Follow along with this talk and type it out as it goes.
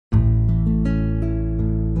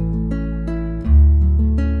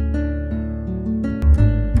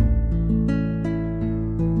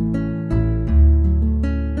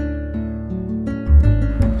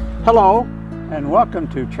Hello, and welcome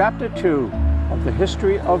to Chapter 2 of the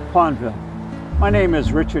History of Pondville. My name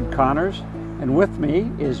is Richard Connors, and with me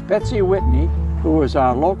is Betsey Whitney, who is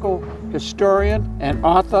our local historian and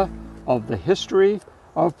author of the History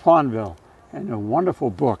of Pondville, and a wonderful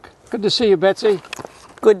book. Good to see you, Betsey.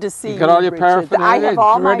 Good to see you, got all your Richard. paraphernalia I have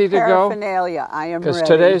all ready my to go? paraphernalia. I am ready. Because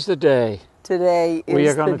today's the day. Today is the day. We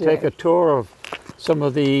are going to take a tour of some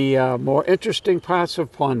of the more interesting parts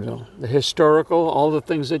of Pondville, the historical, all the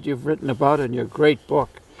things that you've written about in your great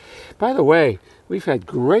book. By the way, we've had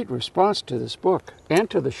great response to this book and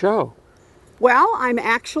to the show. Well, I'm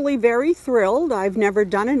actually very thrilled. I've never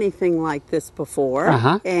done anything like this before,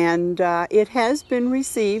 and it has been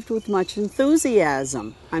received with much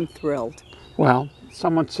enthusiasm. I'm thrilled. Well,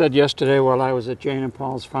 someone said yesterday while I was at Jane and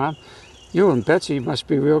Paul's farm, you and Betsey must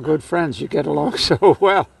be real good friends. You get along so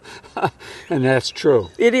well. And that's true.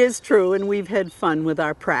 It is true, and we've had fun with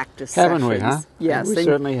our practice Haven't sessions. we, huh? Yes. We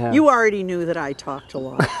certainly have. You already knew that I talked a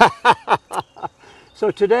lot. So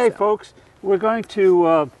today, folks, we're going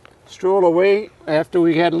to stroll away after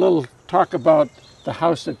we had a little talk about the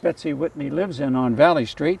house that Betsey Whitney lives in on Valley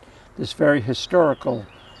Street, this very historical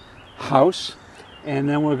house. And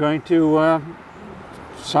then we're going to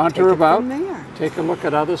saunter about, take a look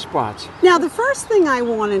at other spots. Now, the first thing I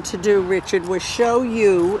wanted to do, Richard, was show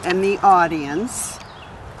you and the audience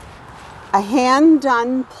a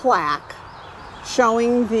hand-done plaque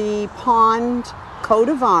showing the Pond coat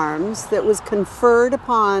of arms that was conferred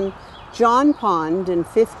upon John Pond in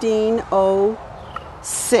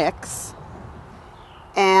 1506.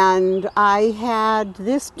 And I had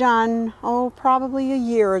this done, probably a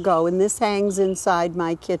year ago, and this hangs inside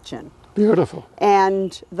my kitchen. Beautiful.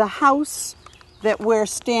 And the house that we're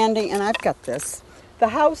standing, and I've got this, the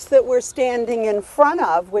house that we're standing in front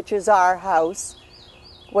of, which is our house,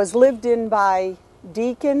 was lived in by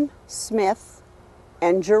Deacon Smith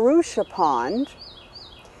and Jerusha Pond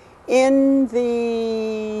in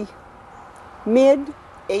the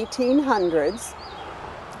mid-1800s.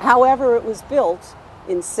 However, it was built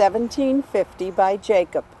in 1750 by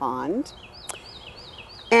Jacob Pond.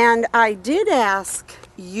 And I did ask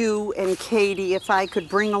you and Katie if I could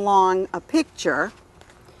bring along a picture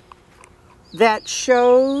that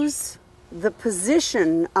shows the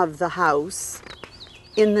position of the house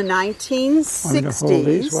in the 1960s. Hold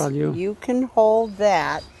these while You can hold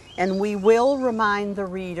that, and we will remind the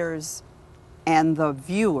readers and the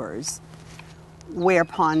viewers where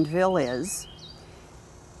Pondville is.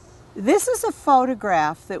 This is a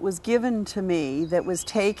photograph that was given to me that was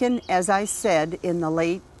taken, as I said, in the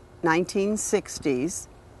late 1960s.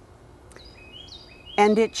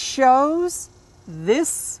 And it shows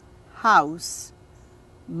this house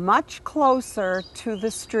much closer to the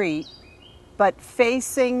street, but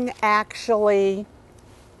facing actually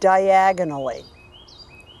diagonally.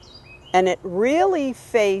 And it really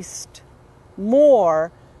faced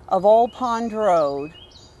more of Old Pond Road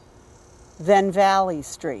than Valley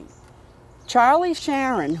Street. Charlie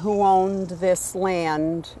Sharon, who owned this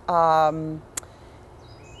land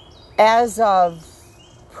as of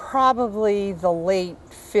probably the late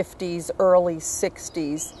 50s, early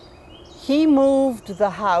 60s, he moved the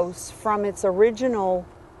house from its original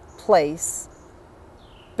place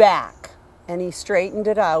back, and he straightened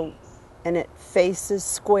it out, and it faces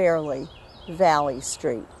squarely Valley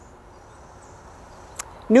Street.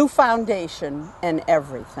 New foundation and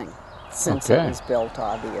everything since it was built,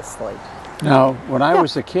 obviously. Now, when I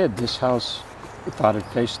was a kid, this house, I thought it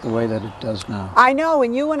faced the way that it does now. I know,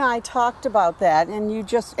 and you and I talked about that, and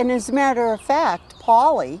as a matter of fact,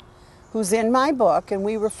 Polly, who's in my book, and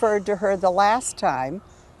we referred to her the last time,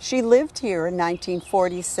 she lived here in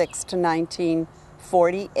 1946 to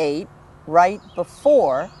 1948, right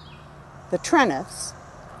before the Trenneths,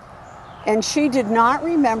 and she did not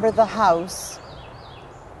remember the house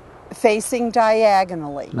facing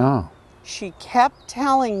diagonally. No. She kept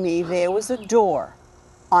telling me there was a door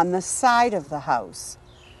on the side of the house.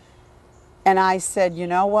 And I said, you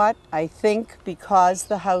know what? I think because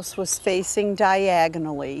the house was facing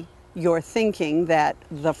diagonally, you're thinking that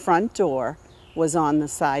the front door was on the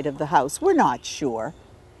side of the house. We're not sure.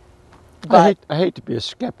 But I hate to be a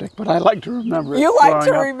skeptic, but I like to remember it. You like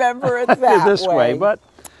to remember it that this way. But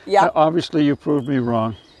yep. Obviously you proved me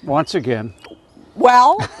wrong once again.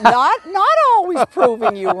 Well, not always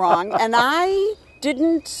proving you wrong. And I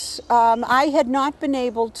had not been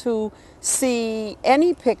able to see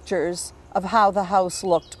any pictures of how the house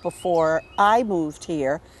looked before I moved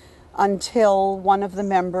here until one of the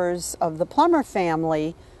members of the Plummer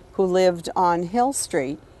family who lived on Hill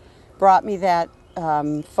Street brought me that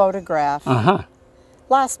photograph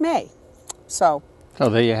last May. So So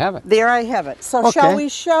there you have it. There I have it. So Okay. shall we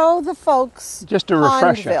show the folks Just a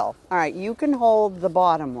refresher. Pondville? All right, you can hold the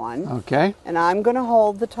bottom one. Okay. And I'm going to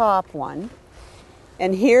hold the top one.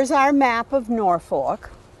 And here's our map of Norfolk.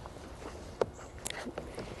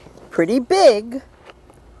 Pretty big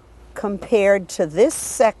compared to this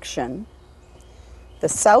section. The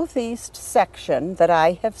southeast section that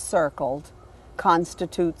I have circled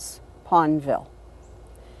constitutes Pondville.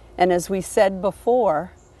 And as we said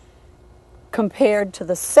before, compared to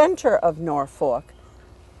the center of Norfolk,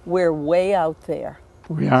 we're way out there.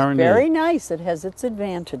 We are indeed. Very nice. It has its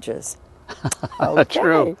advantages. Okay.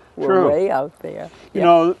 True. We're way out there. You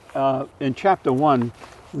know, in chapter 1,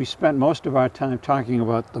 we spent most of our time talking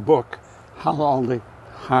about the book, how all the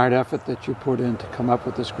hard effort that you put in to come up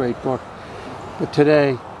with this great book. But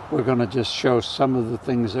today, we're going to just show some of the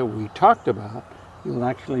things that we talked about. You'll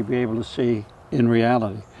actually be able to see in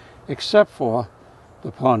reality, except for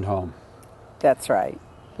the pond home. That's right.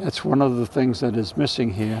 That's one of the things that is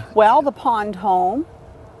missing here. Well, the pond home,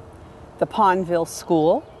 the Pondville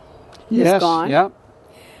School is gone. Yep.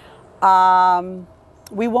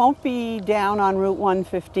 We won't be down on Route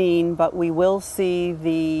 115, but we will see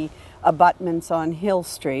the abutments on Hill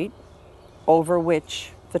Street, over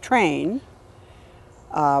which the train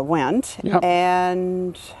went. Yep.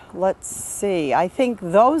 And let's see, I think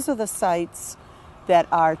those are the sites that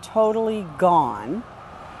are totally gone.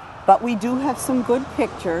 But we do have some good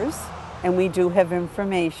pictures, and we do have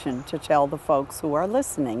information to tell the folks who are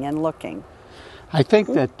listening and looking. I think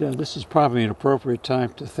that this is probably an appropriate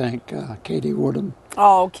time to thank Katie Woodham.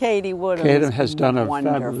 Oh, Katie Woodham. Katie has done a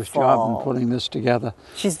fabulous job in putting this together.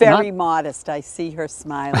 She's very modest. I see her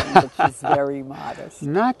smiling, but she's very modest.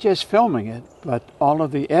 Not just filming it, but all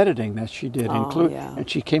of the editing that she did. Yeah. And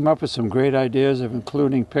she came up with some great ideas of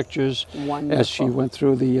including pictures as she went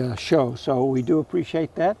through the show. So we do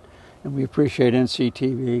appreciate that, and we appreciate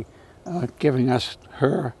NCTV giving us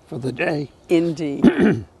her for the day.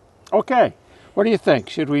 Indeed. Okay. What do you think?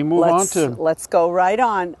 Should we move on to... Let's go right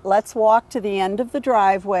on. Let's walk to the end of the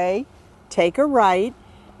driveway, take a right,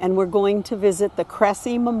 and we're going to visit the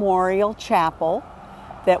Cressy Memorial Chapel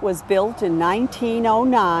that was built in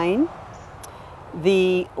 1909.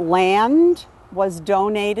 The land was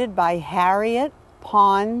donated by Harriet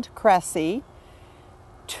Pond Cressy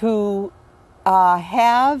to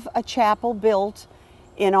have a chapel built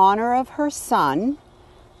in honor of her son.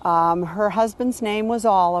 Her husband's name was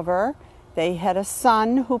Oliver. They had a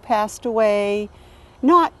son who passed away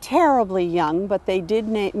not terribly young, but they did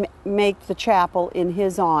make the chapel in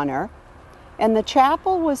his honor. And the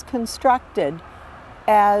chapel was constructed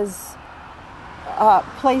as a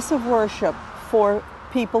place of worship for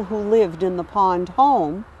people who lived in the pond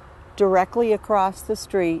home directly across the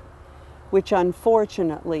street, which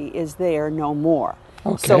unfortunately is there no more.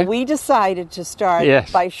 Okay. So we decided to start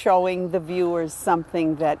by showing the viewers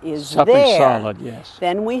something that is something there. solid, yes.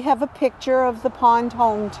 Then we have a picture of the pond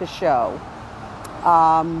home to show,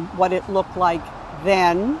 what it looked like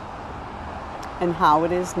then and how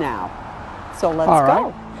it is now. So let's All go.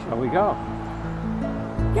 right. Shall we go?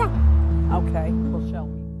 Yeah. Okay. Well, shall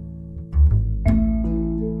we?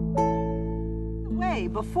 Wait,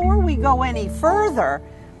 before we go any further,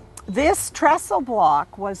 this trestle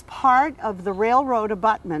block was part of the railroad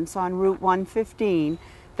abutments on Route 115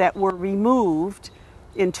 that were removed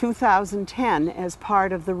in 2010 as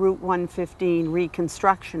part of the Route 115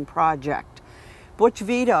 reconstruction project. Butch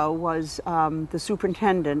Vito was the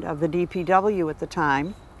superintendent of the DPW at the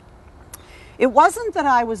time. It wasn't that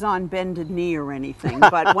I was on bended knee or anything,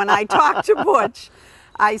 but when I talked to Butch,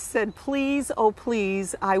 I said, please, oh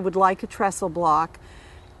please, I would like a trestle block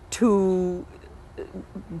to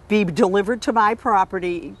be delivered to my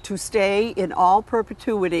property to stay in all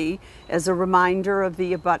perpetuity as a reminder of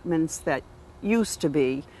the abutments that used to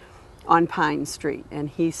be on Pine Street. And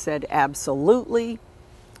he said, absolutely,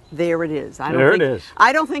 there it is.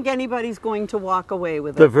 I don't think anybody's going to walk away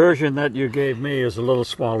with it. The version that you gave me is a little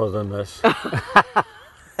smaller than this.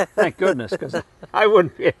 Thank goodness, because I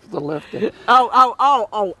wouldn't be able to lift it.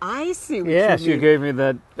 Oh, I see what you mean. Yes, you gave me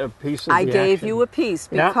that piece of I gave you a piece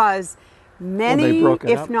because many,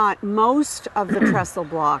 if not most, of the trestle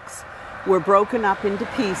blocks were broken up into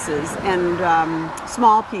pieces and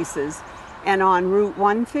small pieces. And on Route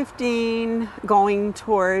 115, going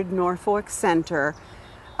toward Norfolk Center,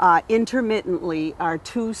 intermittently are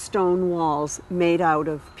two stone walls made out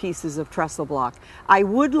of pieces of trestle block. I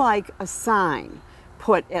would like a sign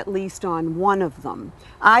put at least on one of them.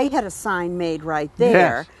 I had a sign made right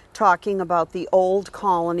there talking about the old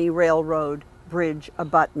Colony Railroad bridge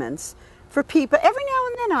abutments for people. Every now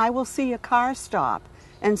and then I will see a car stop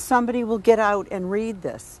and somebody will get out and read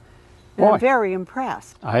this. And Boy. I'm very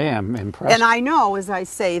impressed. I am impressed. And I know, as I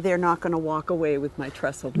say, they're not going to walk away with my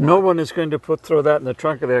trestle block. No one is going to throw that in the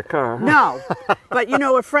trunk of their car. Huh? No. But you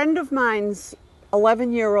know, a friend of mine's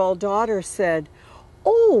 11-year-old daughter said,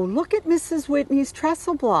 "Oh, look at Mrs. Whitney's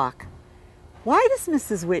trestle block. Why does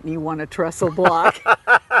Mrs. Whitney want a trestle block?"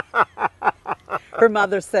 Her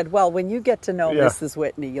mother said, "Well, when you get to know Mrs.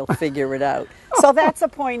 Whitney, you'll figure it out." So that's a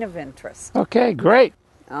point of interest. Okay, great.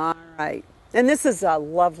 All right. And this is a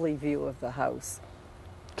lovely view of the house,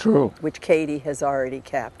 True. which Katie has already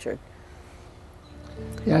captured.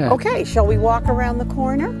 Yeah. Okay, shall we walk around the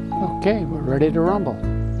corner? Okay, we're ready to rumble.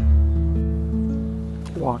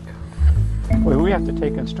 Walk. Well, we have to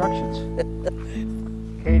take instructions.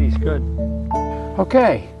 Katie's good.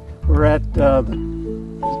 Okay, we're at the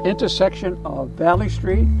intersection of Valley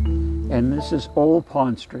Street, and this is Old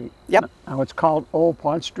Pond Street. Yep. Now it's called Old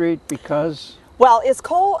Pond Street because... Well, it's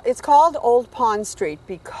called Old Pond Street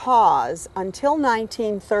because until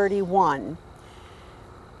 1931,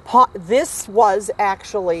 this was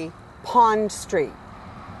actually Pond Street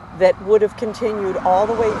that would have continued all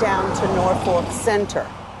the way down to Norfolk Center.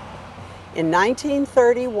 In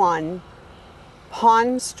 1931,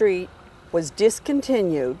 Pond Street was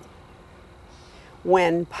discontinued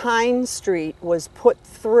when Pine Street was put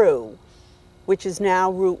through, which is now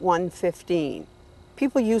Route 115.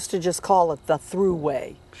 People used to just call it the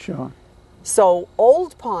Thruway. Sure. So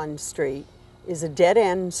Old Pond Street is a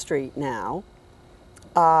dead-end street now.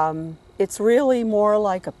 It's really more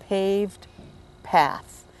like a paved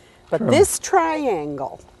path. But True. this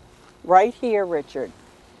triangle right here, Richard,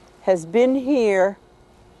 has been here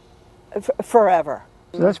forever.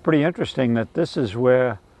 So that's pretty interesting that this is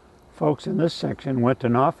where folks in this section went to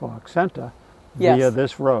Norfolk Center via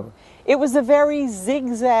this road. It was a very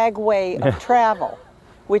zigzag way of travel,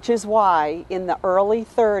 which is why in the early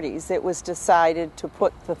 30s it was decided to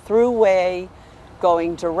put the throughway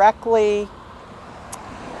going directly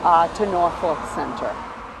to Norfolk Center.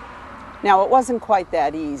 Now, it wasn't quite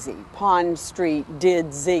that easy. Pond Street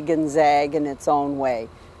did zig and zag in its own way.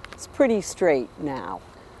 It's pretty straight now.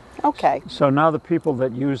 Okay. So now the people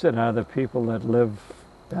that use it are the people that live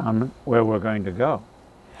down where we're going to go.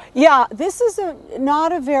 Yeah, this is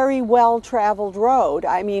not a very well-traveled road.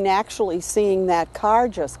 I mean, actually seeing that car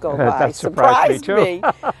just go by that surprised me.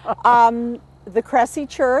 The Cressy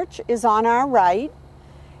Church is on our right,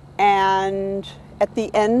 and at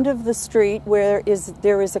the end of the street where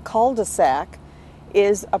there is a cul-de-sac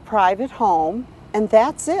is a private home, and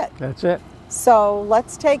that's it. That's it. So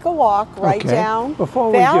let's take a walk right down.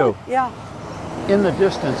 Before we do, yeah. in the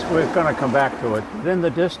distance, we're going to come back to it, but in the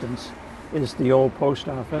distance is the old post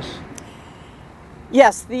office.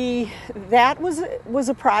 Yes, that was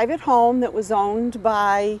a private home that was owned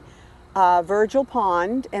by Virgil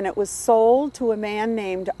Pond, and it was sold to a man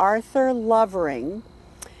named Arthur Lovering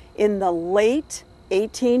in the late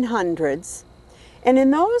 1800s. And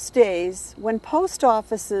in those days, when post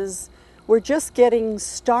offices were just getting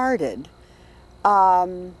started,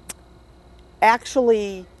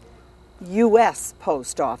 actually U.S.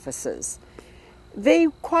 post offices, they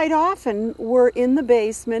quite often were in the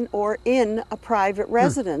basement or in a private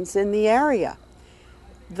residence in the area.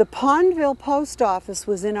 The Pondville post office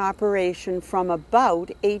was in operation from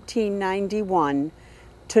about 1891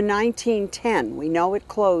 to 1910. We know it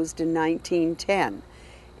closed in 1910.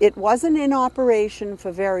 It wasn't in operation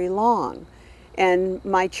for very long. And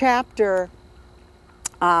my chapter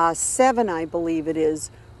 7, I believe it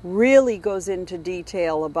is, really goes into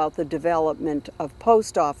detail about the development of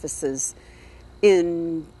post offices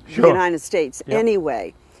in the United States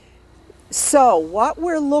anyway. So what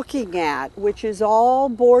we're looking at, which is all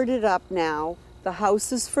boarded up now, the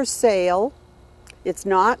house is for sale. It's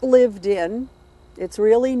not lived in. It's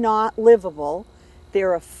really not livable.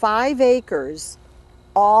 There are 5 acres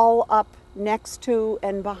all up next to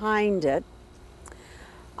and behind it.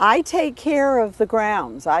 I take care of the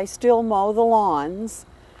grounds. I still mow the lawns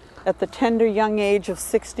at the tender young age of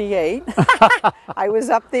 68. I was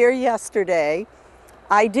up there yesterday.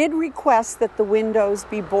 I did request that the windows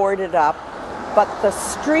be boarded up, but the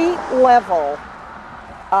street level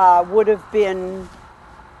would have been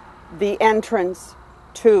the entrance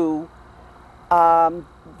to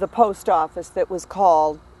the post office that was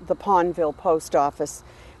called the Pondville Post Office.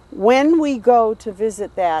 When we go to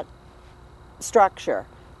visit that structure,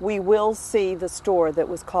 we will see the store that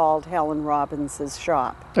was called Helen Robbins's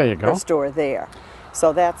shop. There you go. Her store there.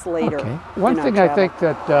 So that's later. Okay. One thing I think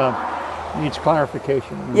that needs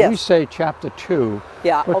clarification. When we say chapter 2,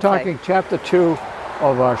 we're talking chapter 2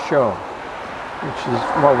 of our show, which is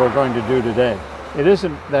what we're going to do today. It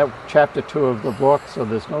isn't that chapter 2 of the book, so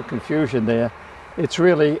there's no confusion there. It's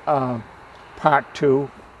really part 2,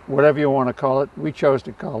 whatever you want to call it. We chose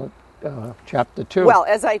to call it chapter 2. Well,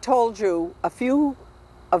 as I told you, a few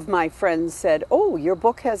of my friends said, "Oh, your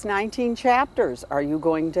book has 19 chapters. Are you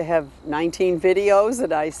going to have 19 videos?"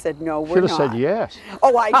 And I said, "No, we're not." Should have said yes.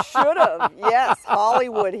 Oh, I should have. Yes,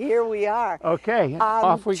 Hollywood, here we are. Okay,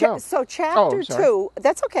 off we go. So chapter sorry. 2,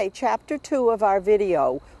 that's okay, chapter 2 of our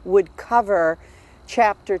video would cover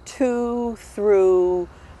chapter 2 through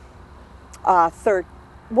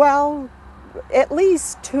at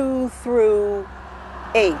least 2 through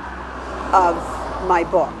 8 of my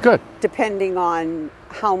book. Good. Depending on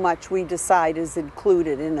how much we decide is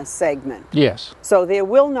included in a segment. Yes. So there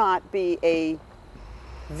will not be a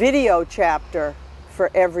video chapter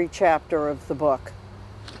for every chapter of the book.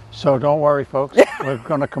 So don't worry, folks. We're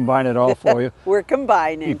going to combine it all for you. We're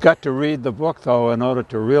combining. You've got to read the book, though, in order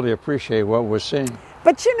to really appreciate what we're seeing.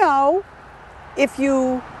 But you know, if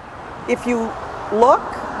you look,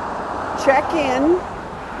 check in,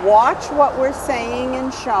 watch what we're saying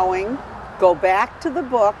and showing, go back to the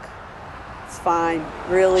book, it's fine,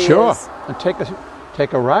 really Sure. is. And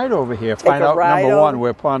take a ride over here. Find out, number 1,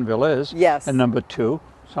 where Pondville is. Yes. And number 2,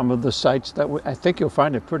 some of the sites that I think you'll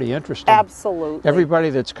find it pretty interesting. Absolutely. Everybody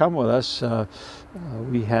that's come with us,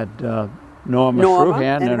 we had Norma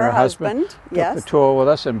Fruhan and her husband, yes, took the tour with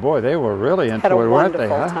us, and boy, they were really into had a it, weren't they?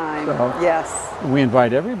 wonderful time. So yes. we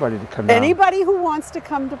invite everybody to come down. Anybody who wants to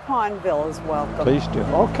come to Pondville is welcome. Please do.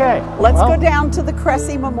 Okay. Let's go down to the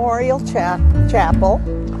Cressy Memorial Chapel.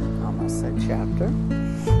 Almost said chapter.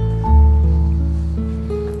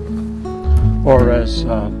 Or as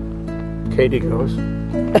Katie goes.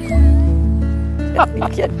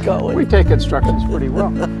 Get going. We take instructions pretty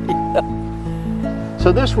well.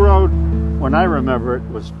 So this road, when I remember it,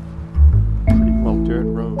 was pretty well dirt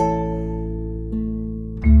road.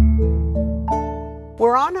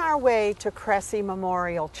 We're on our way to Cressy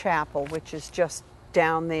Memorial Chapel, which is just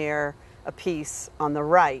down there a piece on the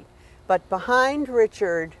right. But behind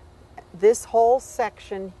Richard, this whole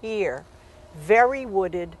section here, very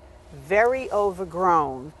wooded, very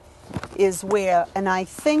overgrown, is where, and I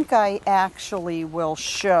think I actually will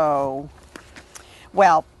show,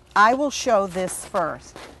 well, I will show this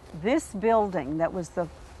first. This building that was the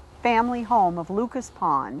family home of Lucas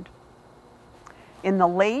Pond in the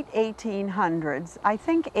late 1800s, I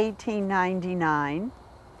think 1899,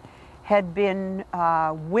 had been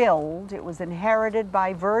willed. It was inherited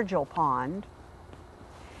by Virgil Pond.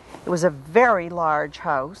 It was a very large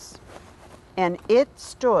house, and it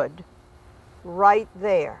stood right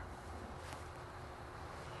there.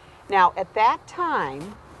 Now, at that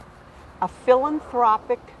time, a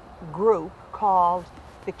philanthropic group called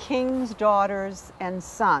the King's Daughters and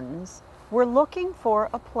Sons were looking for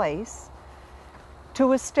a place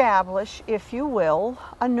to establish, if you will,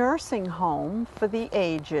 a nursing home for the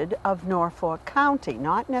aged of Norfolk County,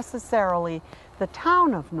 not necessarily the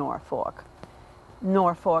town of Norfolk,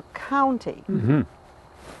 Norfolk County. Mm-hmm.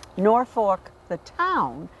 Norfolk, the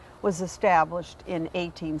town, was established in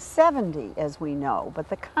 1870, as we know, but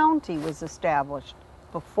the county was established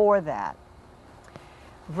before that.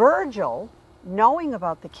 Virgil, knowing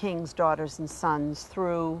about the King's Daughters and Sons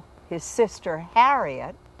through his sister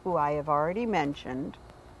Harriet, who I have already mentioned,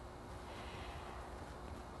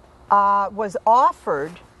 was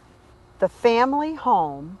offered the family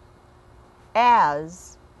home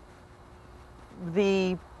as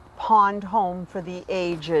the Pond Home for the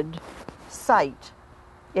Aged site.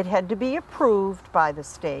 It had to be approved by the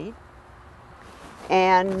state,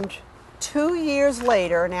 and 2 years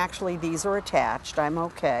later, and actually these are attached, I'm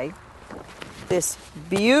okay, this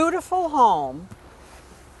beautiful home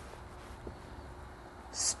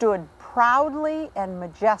stood proudly and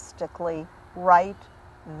majestically right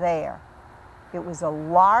there. It was a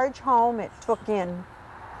large home. It took in,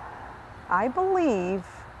 I believe,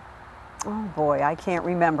 oh boy, I can't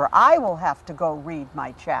remember. I will have to go read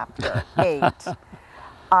my chapter 8.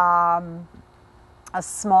 A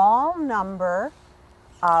small number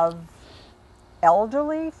of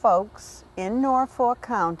elderly folks in Norfolk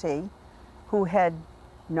County who had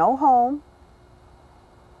no home,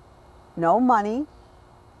 no money,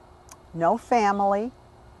 no family,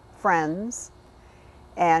 friends,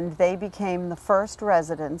 and they became the first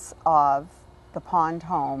residents of the Pond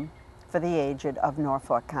Home for the Aged of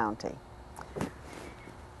Norfolk County.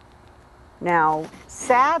 Now,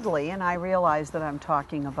 sadly, and I realize that I'm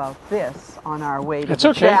talking about this on our way to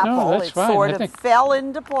the chapel, no, that's it fine. sort of fell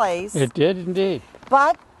into place. It did indeed.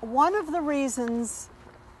 But one of the reasons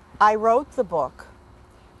I wrote the book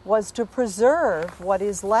was to preserve what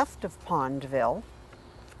is left of Pondville.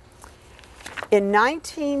 In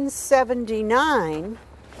 1979,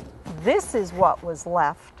 This is what was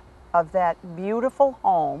left of that beautiful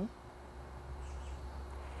home,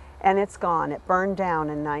 and it's gone. It burned down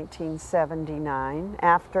in 1979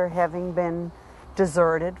 after having been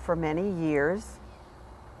deserted for many years.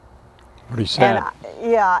 Pretty sad.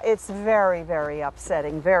 And yeah, it's very, very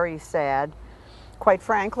upsetting, very sad. Quite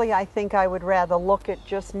frankly, I think I would rather look at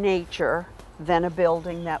just nature than a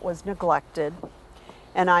building that was neglected.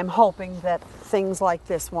 And I'm hoping that things like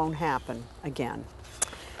this won't happen again.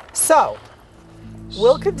 So,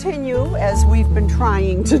 we'll continue as we've been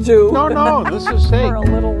trying to do. No, this is safe. For a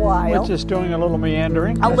little while. We're just doing a little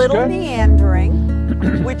meandering. A That's little good.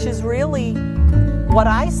 meandering, which is really what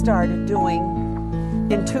I started doing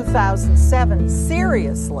in 2007.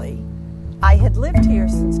 Seriously, I had lived here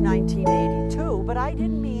since 1982, but I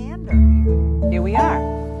didn't meander here. Here we are.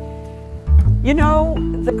 You know,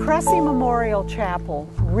 the Cressy Memorial Chapel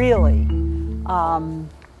really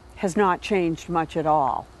has not changed much at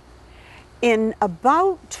all. In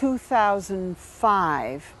about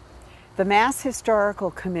 2005, the Mass Historical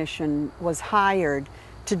Commission was hired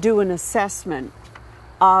to do an assessment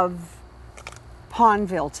of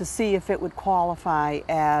Pondville to see if it would qualify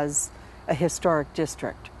as a historic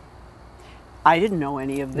district. I didn't know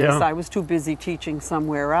any of this. Yeah. I was too busy teaching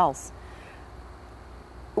somewhere else.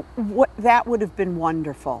 That would have been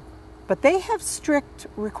wonderful. But they have strict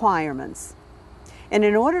requirements. And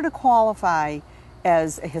in order to qualify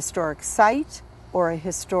as a historic site or a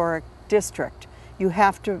historic district, you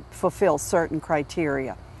have to fulfill certain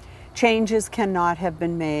criteria. Changes cannot have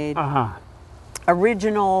been made.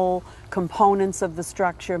 Original components of the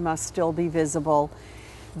structure must still be visible.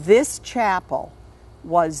 This chapel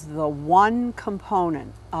was the one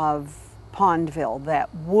component of Pondville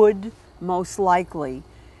that would most likely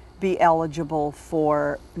be eligible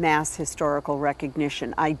for Mass Historical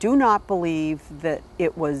recognition. I do not believe that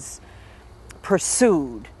it was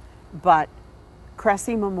pursued, but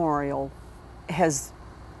Cressy Memorial has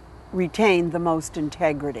retained the most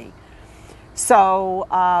integrity. So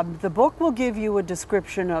the book will give you a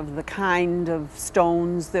description of the kind of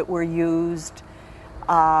stones that were used.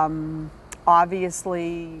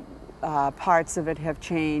 Obviously, parts of it have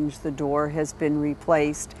changed. The door has been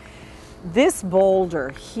replaced. This boulder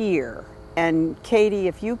here, and Katie,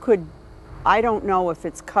 if you could, I don't know if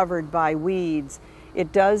it's covered by weeds,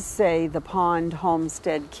 it does say the Pond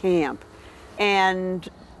Homestead Camp. And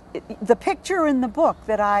the picture in the book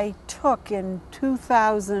that I took in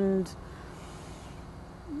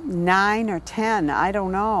 2009 or 10, I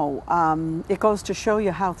don't know, it goes to show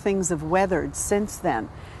you how things have weathered since then.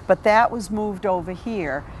 But that was moved over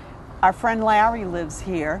here. Our friend Larry lives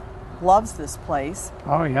here, loves this place.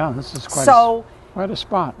 Oh yeah, this is quite a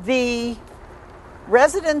spot. The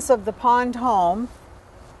residents of the Pond home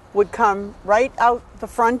would come right out the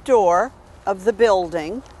front door of the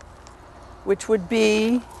building, which would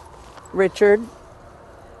be Richard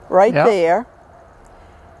right there,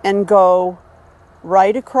 and go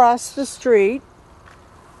right across the street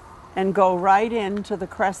and go right into the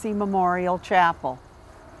Cressy Memorial Chapel.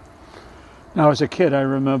 Now, as a kid, I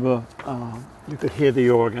remember you could hear the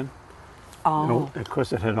organ. Oh. You know, of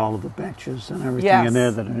course, it had all of the benches and everything in there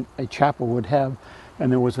that a chapel would have,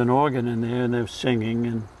 and there was an organ in there, and they were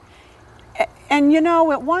singing. And you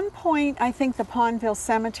know, at one point, I think the Pondville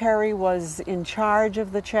Cemetery was in charge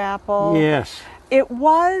of the chapel. Yes. It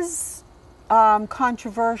was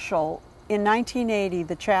controversial. In 1980,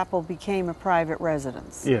 the chapel became a private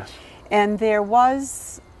residence. Yes. And there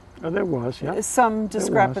was some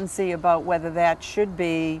discrepancy about whether that should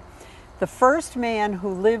be. The first man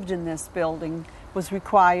who lived in this building was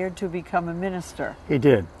required to become a minister. He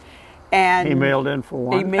did. And he mailed in for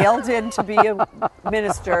one. He mailed in to be a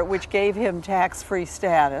minister, which gave him tax-free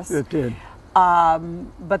status. It did.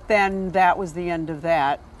 But then that was the end of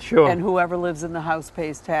that. Sure. And whoever lives in the house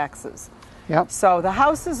pays taxes. Yep. So the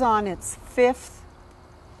house is on its 5th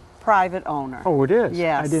private owner. Oh, it is?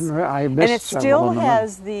 Yes. I didn't I missed And it several still in the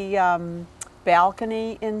has the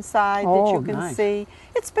balcony inside that you can see.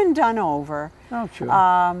 It's been done over. Oh, sure.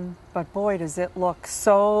 But boy, does it look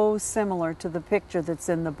so similar to the picture that's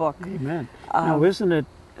in the book. Amen. Now, isn't it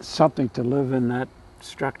something to live in that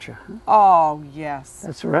structure? Huh? Oh, yes.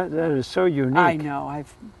 That's right. That is so unique. I know.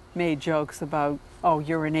 I've made jokes about, oh,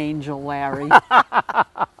 you're an angel, Larry.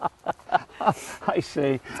 I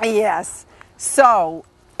see. Yes. So,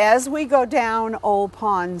 as we go down Old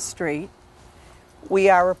Pond Street, we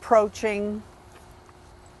are approaching,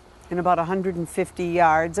 in about 150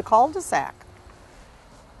 yards, a cul-de-sac.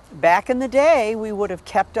 Back in the day, we would have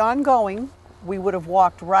kept on going. We would have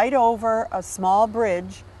walked right over a small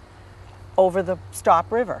bridge over the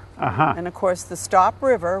Stop River. And of course, the Stop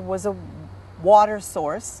River was a water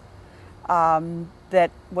source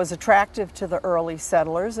that was attractive to the early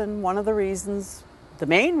settlers, and one of the reasons, the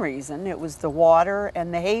main reason, it was the water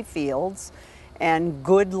and the hay fields and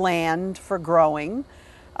good land for growing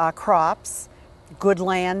crops, good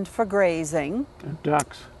land for grazing. And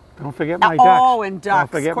ducks. Don't forget my ducks. Oh, and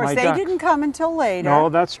ducks. Don't forget of course, my they ducks. didn't come until later. No,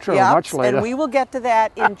 that's true. Yep, Much later. And we will get to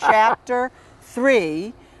that in chapter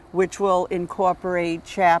 3, which will incorporate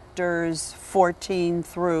chapters 14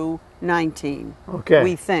 through 19. Okay.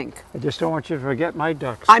 We think. I just don't want you to forget my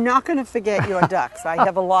ducks. I'm not going to forget your ducks. I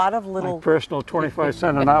have a lot of little... My personal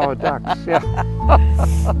 25-cent an hour ducks. Yeah.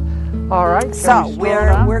 All right. So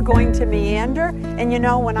we're going to meander, and you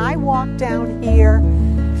know, when I walk down here,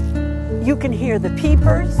 you can hear the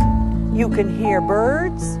peepers, you can hear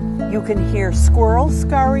birds, you can hear squirrels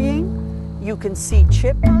scurrying, you can see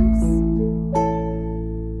chipmunks.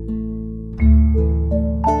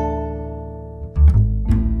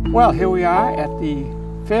 Well, here we are at the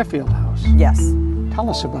Fairfield House. Yes. Tell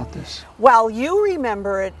us about this. Well, you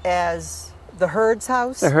remember it as the Herd's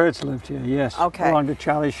house? The Herds lived here, yes. Okay. Belonged to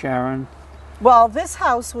Charlie Sharon. Well, this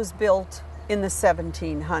house was built in the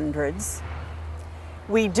 1700s.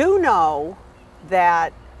 We do know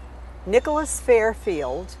that Nicholas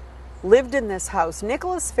Fairfield lived in this house.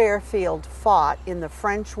 Nicholas Fairfield fought in the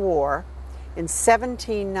French War in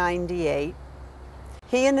 1798.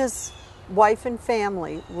 He and his wife and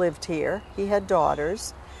family lived here. He had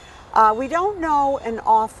daughters. We don't know an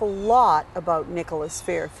awful lot about Nicholas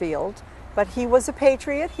Fairfield, but he was a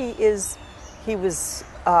patriot. He was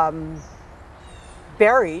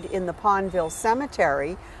buried in the Pondville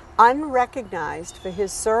Cemetery, unrecognized for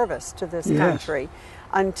his service to this country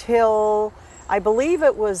until, I believe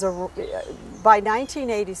it was by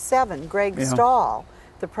 1987, Greg Stahl,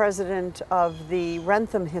 the president of the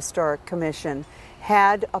Wrentham Historic Commission,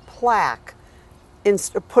 had a plaque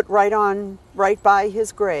put right by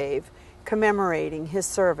his grave commemorating his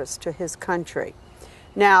service to his country.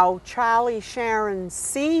 Now, Charlie Sharon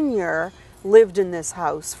Sr. lived in this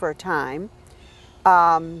house for a time.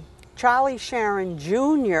 Charlie Sharon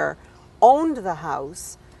Jr. owned the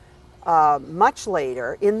house much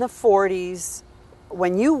later, in the 40s,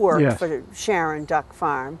 when you worked for Sharon Duck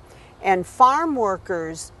Farm. And farm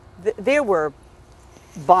workers, there were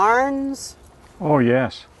barns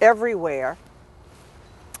everywhere.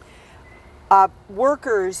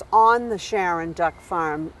 Workers on the Sharon Duck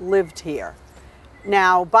Farm lived here.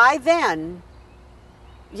 Now, by then,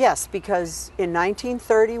 yes, because in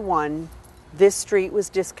 1931, this street was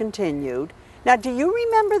discontinued. Now, do you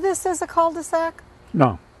remember this as a cul-de-sac?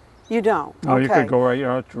 No. You don't? No, okay. You could go right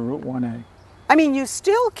out to Route 1A. I mean, you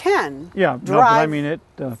still can drive. No, but I mean,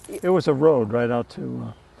 it was a road right out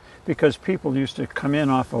to, because people used to come in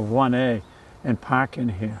off of 1A and park in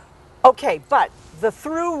here. Okay, but the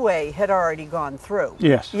throughway had already gone through.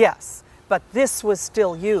 Yes. Yes, but this was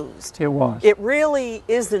still used. It was. It really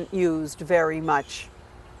isn't used very much.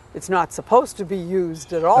 It's not supposed to be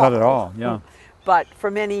used at all. Not at all, yeah. But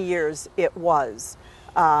for many years it was.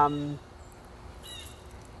 My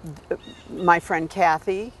friend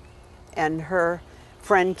Kathy and her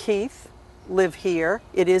friend Keith live here.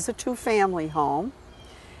 It is a two-family home.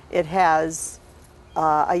 It has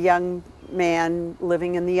a young man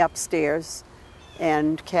living in the upstairs,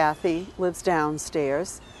 and Kathy lives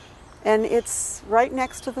downstairs. And it's right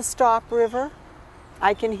next to the Stop River.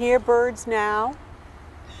 I can hear birds now.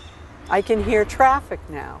 I can hear traffic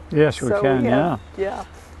now. Yes, we can, yeah. Yeah.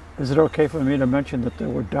 Is it okay for me to mention that there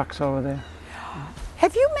were ducks over there?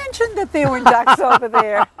 Have you mentioned that there were ducks over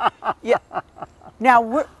there? Yeah. Now,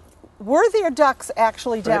 were there ducks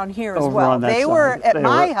actually down here as well? They were at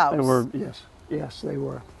my house. They were, yes, they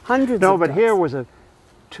were. Hundreds No, of but ducks. here was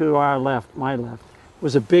to our left, my left,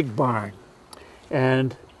 was a big barn.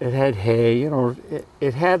 And it had hay, you know,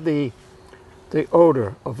 it had the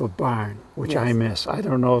odor of a barn, which I miss. I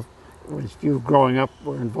don't know if you growing up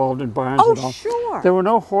were involved in barns at all. Oh, sure. There were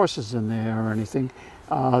no horses in there or anything.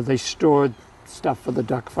 They stored stuff for the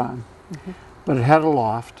duck farm. But it had a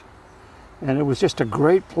loft, and it was just a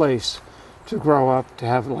great place to grow up, to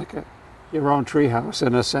have like your own treehouse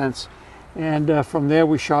in a sense. And from there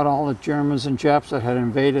we shot all the Germans and Japs that had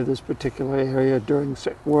invaded this particular area during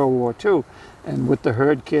World War II. And with the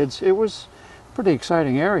herd kids, it was a pretty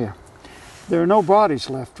exciting area. There are no bodies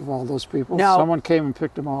left of all those people. No. Someone came and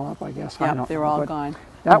picked them all up, I guess. Yeah, they're all gone.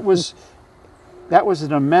 That was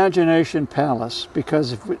an imagination palace,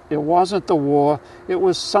 because if it wasn't the war, it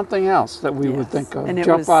was something else that we would think of. And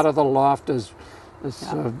Jump out of the loft as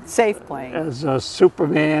safe playing. As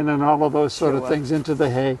Superman and all of those sort of things into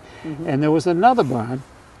the hay. And there was another barn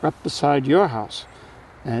up beside your house,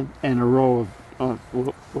 and a row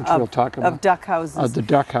which we'll talk about. Of duck houses. The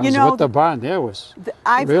duck houses. You know, but the barn there was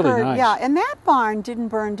I've really heard, nice. yeah, and that barn didn't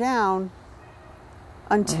burn down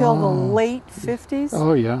until the late 50s.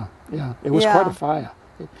 Oh, yeah, yeah. It was Yeah. quite a fire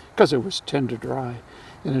because it was tinder dry,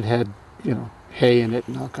 and it had, you know, hay in it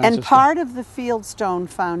and all kinds And of part of the Fieldstone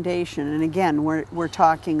Foundation, and again, we're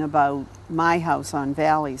talking about my house on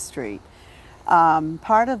Valley Street.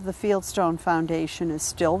 Part of the Fieldstone Foundation is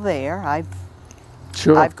still there.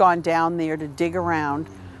 Sure. I've gone down there to dig around.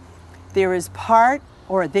 There is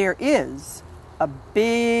a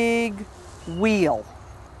big wheel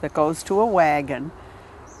that goes to a wagon,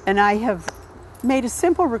 and I have made a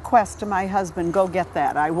simple request to my husband, go get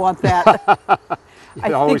that. I want that.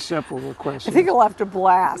 Always simple requests. I think he'll have to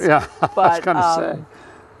blast. Yeah, But, I was going to say.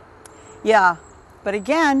 Yeah, but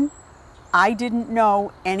again, I didn't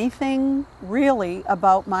know anything really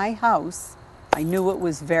about my house. I knew it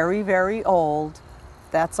was very, very old.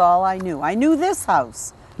 That's all I knew. I knew this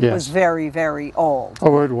house was very, very old.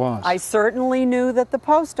 Oh, it was. I certainly knew that the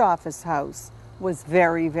post office house was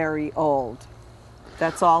very, very old.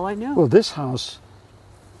 That's all I knew. Well, this house,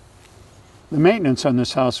 the maintenance on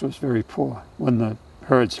this house was very poor when the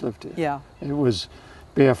Herds lived here. Yeah. It was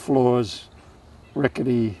bare floors,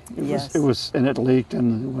 rickety. Yes. It was, and it leaked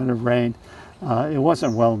and when it rained. It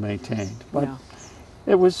wasn't well maintained, but Yeah.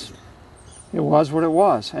 it was what it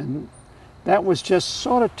was, and that was just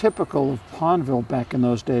sort of typical of Pondville back in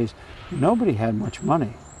those days. Nobody had much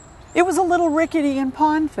money. It was a little rickety in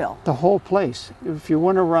Pondville. The whole place, if you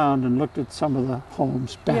went around and looked at some of the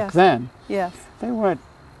homes back Yes. then, Yes. they weren't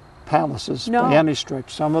palaces No. by any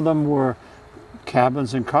stretch. Some of them were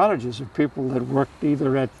cabins and cottages of people that worked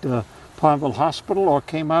either at Pondville Hospital or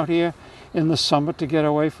came out here in the summer to get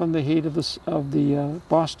away from the heat of the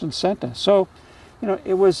Boston Center. So, you know,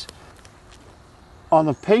 it was on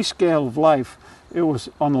the pay scale of life. It was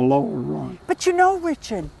on the lower rung. But you know,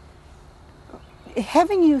 Richard,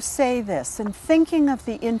 having you say this and thinking of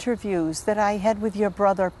the interviews that I had with your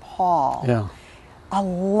brother Paul, Yeah. a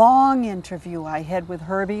long interview I had with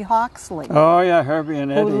Herbie Hawksley, Oh yeah, Herbie and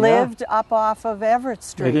Eddie. who lived up off of Everett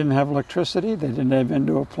Street. They didn't have electricity. They didn't have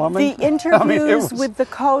indoor plumbing. The interviews I mean, it was- with the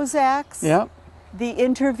Kozaks, Yeah. the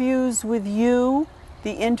interviews with you,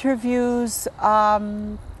 the interviews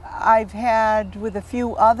I've had with a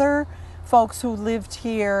few other folks who lived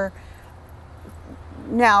here.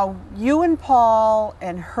 Now, you and Paul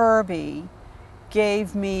and Herbie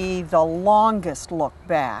gave me the longest look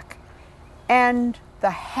back. And the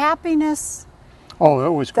happiness, Oh, it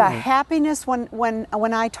was the great. happiness when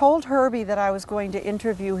I told Herbie that I was going to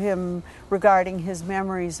interview him regarding his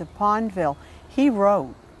memories of Pondville, he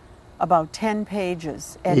wrote about 10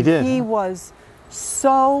 pages. And He did, he huh? was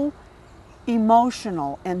so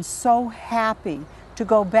emotional and so happy to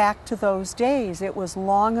go back to those days. It was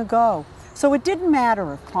long ago. So it didn't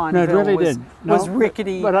matter if Pondville No, it really was, did. was No,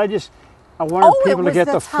 rickety. But I wanted Oh, it people to was- get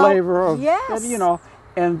the that's how- flavor of, yes. and, you know,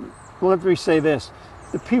 and let me say this.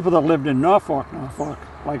 The people that lived in Norfolk,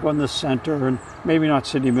 like on the center, and maybe not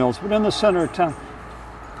City Mills, but in the center of town,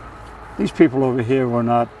 these people over here were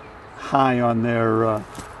not high on their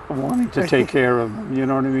wanting to take care of them. You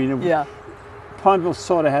know what I mean? yeah. Pondville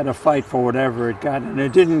sort of had to fight for whatever it got, and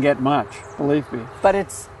it didn't get much, believe me. But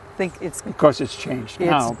it's Of course, it's changed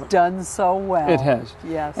now. But done so well. it has.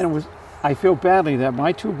 Yes. And it was. I feel badly that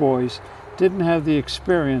my two boys didn't have the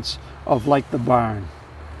experience of like the barn.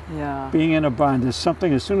 yeah. Being in a barn, there's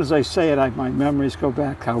something, as soon as I say it, my memories go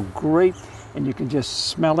back, how great, and you can just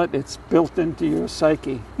smell it. It's built into your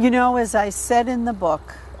psyche. You know, as I said in the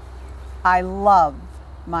book, I love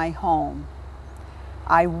my home.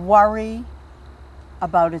 I worry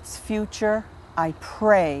about its future. I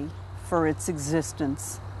pray for its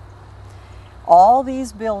existence. All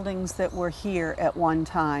these buildings that were here at one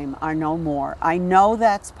time are no more. I know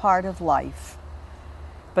that's part of life,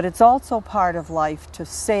 but it's also part of life to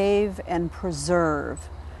save and preserve.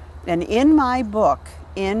 And in my book,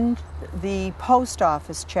 in the post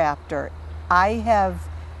office chapter, I have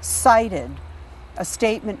cited a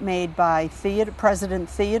statement made by President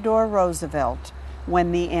Theodore Roosevelt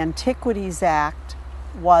when the Antiquities Act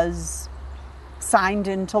was signed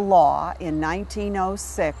into law in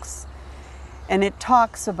 1906. And it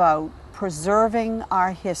talks about preserving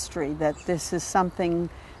our history, that this is something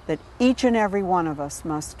that each and every one of us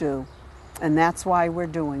must do. And that's why we're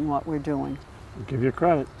doing what we're doing. I'll give you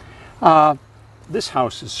credit. This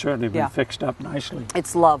house has certainly been Yeah. fixed up nicely.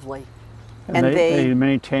 It's lovely. And they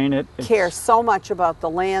maintain it. Care so much about the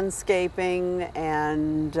landscaping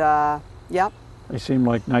and, yep. They seem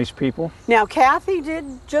like nice people. Now, Kathy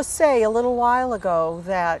did just say a little while ago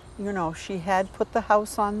that, you know, she had put the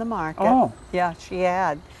house on the market. Oh. Yeah, she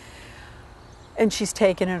had. and she's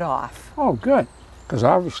taken it off. Oh, good. Because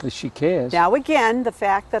obviously she cares. Now again, the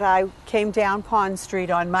fact that I came down Pond Street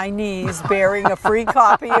on my knees bearing a free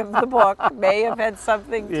copy of the book may have had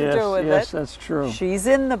something to do with it. Yes, that's true. She's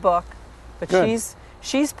in the book, but Good.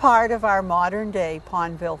 she's part of our modern day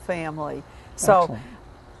Pondville family. So Excellent.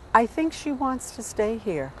 I think she wants to stay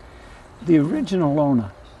here. The original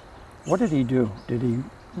owner, what did he do? Did he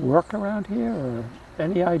work around here, or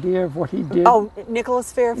any idea of what he did? Oh,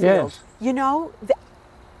 Nicholas Fairfield. Yes. You know,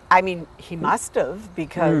 I mean, he must have,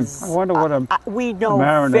 because I wonder what we know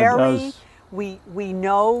mariner does. We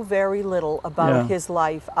know very little about Yeah. his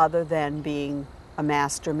life other than being a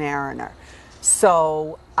master mariner.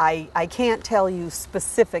 So I can't tell you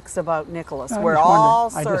specifics about Nicholas. I We're just all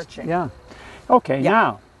wondered. searching. Yeah. Okay, Yeah.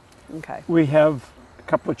 now Okay. we have a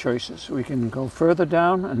couple of choices. We can go further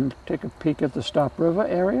down and take a peek at the Stop River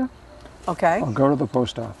area, Okay. or go to the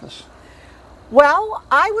post office. Well,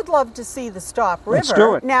 I would love to see the Stop River. Let's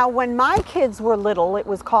do it. Now, when my kids were little, it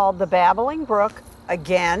was called the Babbling Brook.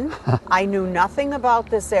 Again, I knew nothing about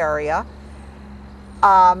this area.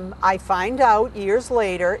 I find out years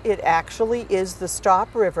later it actually is the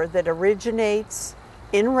Stop River that originates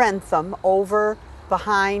in Wrentham over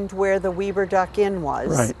behind where the Weber Duck Inn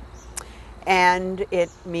was. Right. And it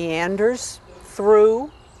meanders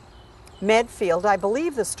through Medfield. I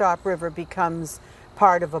believe the Stop River becomes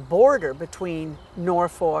part of a border between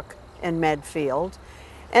Norfolk and Medfield,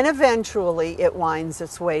 and eventually it winds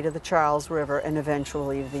its way to the Charles River and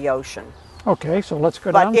eventually the ocean. Okay, so let's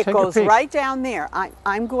go down But and it take goes a peek. right down there.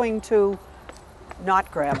 I'm going to not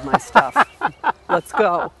grab my stuff. Let's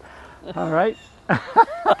go. All right.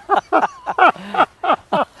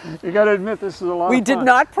 You got to admit, this is a lot We of fun. did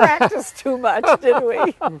not practice too much, did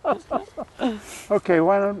we? Okay,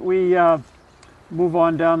 why don't we move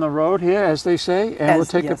on down the road here, as they say, and we'll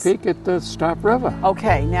take yes. a peek at the Stop River,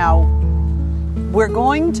 Okay, now we're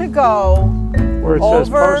going to go where it says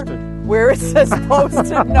over posted. where it says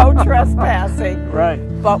posted, no trespassing. Right.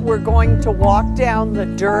 But we're going to walk down the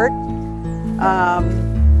dirt.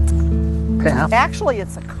 Path. Actually,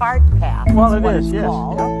 it's a cart path. Well, it what is, it's yes.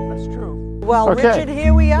 called. Yep, that's true. Well, Okay. Richard,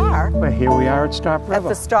 here we are Well, here we are at Stop at River.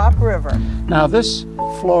 the Stop River. Now, this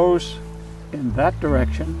flows in that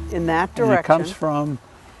direction. In that And direction, it comes from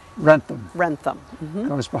Wrentham. Wrentham.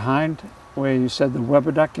 Goes behind where you said the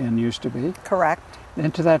Weber Duck Inn used to be, Correct.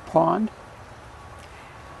 into that pond.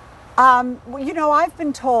 Well, you know, I've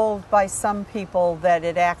been told by some people that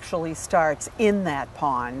it actually starts in that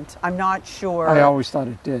pond. I'm not sure. I always thought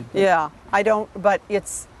it did. Yeah, I don't, but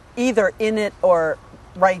it's either in it or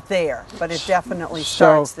right there, but it definitely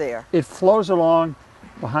starts there. It flows along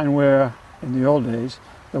behind where, in the old days,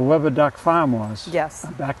 the Weber Duck Farm was. Yes.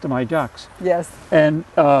 Back to my ducks. Yes. And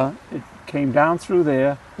it came down through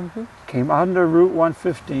there, came under Route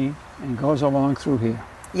 115, and goes along through here.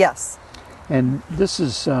 Yes. And this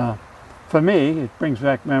is, for me, it brings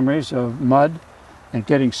back memories of mud and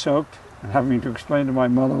getting soaked and having to explain to my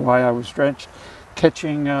mother why I was drenched,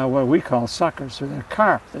 catching what we call suckers, or they're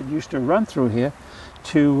carp that used to run through here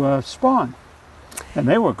to spawn. And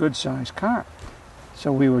they were good-sized carp.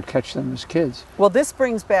 So we would catch them as kids. Well, this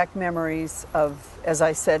brings back memories of, as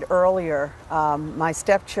I said earlier, my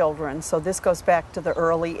stepchildren. So this goes back to the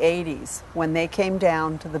early 80s when they came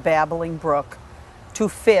down to the Babbling Brook to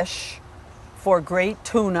fish for great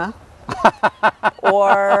tuna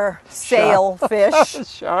or sailfish,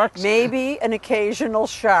 Sharks. maybe an occasional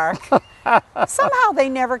shark. Somehow they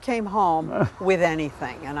never came home with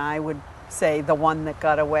anything, and I would say the one that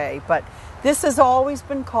got away. But this has always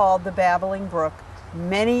been called the Babbling Brook.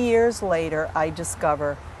 Many years later, I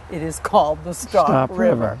discover it is called the Stop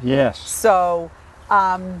River. Yes. So,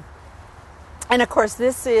 and of course,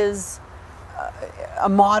 this is a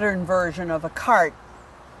modern version of a cart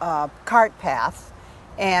path,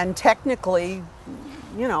 and technically,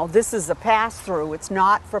 you know, this is a pass-through. It's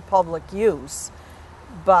not for public use,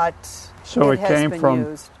 but So it has came been from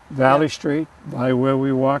used. Valley Street, by where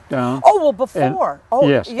we walked down. Oh, well, before.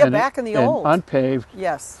 Yes, yeah, and back in the and old. unpaved,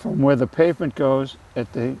 Yes. from where the pavement goes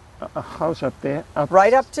at the house up there.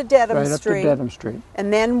 Right up to Dedham right Street. up to Dedham Street.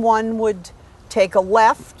 And then one would take a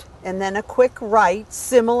left and then a quick right,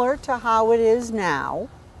 similar to how it is now,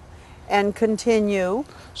 and continue.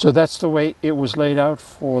 So that's the way it was laid out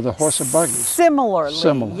for the horse and buggies. Similarly,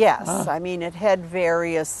 Similar. yes. Ah. I mean, it had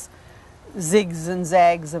various zigs and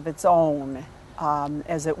zags of its own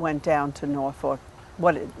as it went down to Norfolk,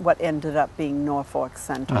 what ended up being Norfolk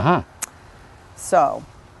Central. Uh-huh. So,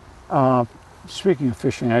 Speaking of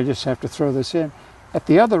fishing, I just have to throw this in. At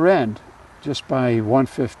the other end, just by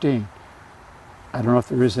 115, I don't know if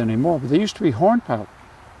there is any more, but there used to be hornpout.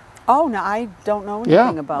 Oh, no, I don't know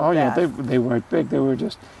anything about that. Yeah, they weren't big. They were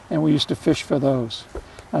just, and we used to fish for those.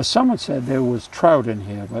 Now, someone said there was trout in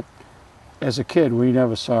here, but as a kid, we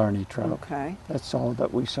never saw any trout. Okay. That's all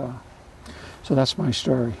that we saw. So that's my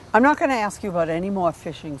story. I'm not going to ask you about any more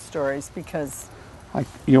fishing stories because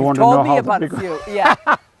you want to told know me how about the a big few. Yeah.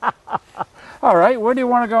 All right, where do you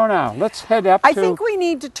want to go now? Let's head up to... I think we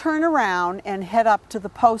need to turn around and head up to the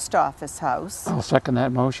post office house. I'll second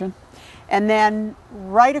that motion. And then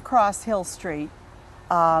right across Hill Street,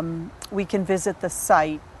 we can visit the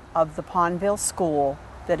site of the Pondville School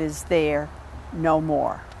that is there no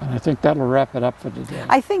more. And I think that'll wrap it up for today.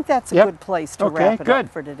 I think that's a good place to wrap it good.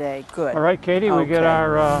 up for today. Good. All right, Katie, we get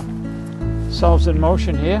our selves in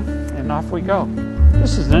motion here, and off we go.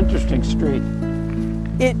 This is an interesting street.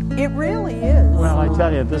 It really is. Well, I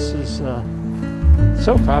tell you, this is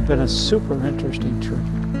so far been a super interesting trip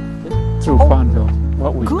through Pondville,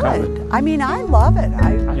 what we've covered. Good. I mean, I love it.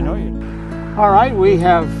 I know you do. All right, we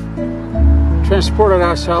have transported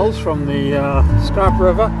ourselves from the Stop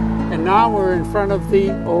River, and now we're in front of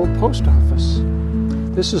the old post office.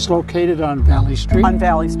 This is located on Valley Street. On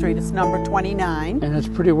Valley Street, it's number 29. And it's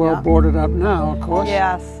pretty well boarded up now, of course.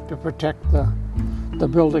 Yes. To protect the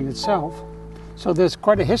building itself. So there's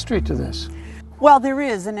quite a history to this. Well, there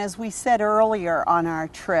is, and as we said earlier on our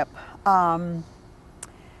trip,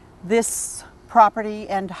 this property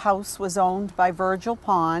and house was owned by Virgil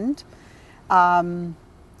Pond,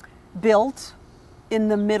 built in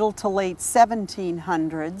the middle to late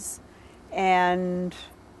 1700s, and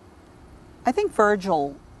I think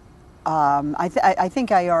Virgil, I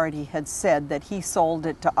think I already had said that he sold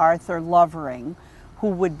it to Arthur Lovering, who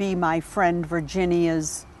would be my friend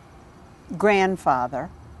Virginia's grandfather.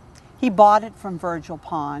 He bought it from Virgil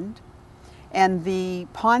Pond, and the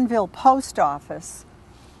Pondville Post Office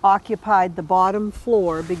occupied the bottom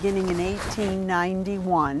floor beginning in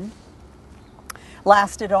 1891,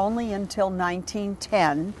 lasted only until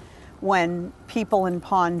 1910, when people in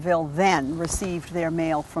Pondville then received their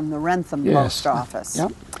mail from the Wrentham Post Office.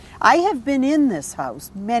 Yep. I have been in this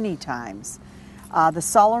house many times. The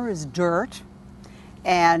cellar is dirt,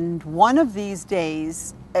 and one of these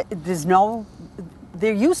days,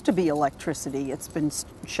 there used to be electricity. It's been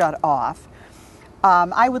shut off.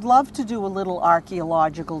 I would love to do a little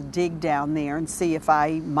archaeological dig down there and see if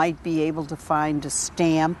I might be able to find a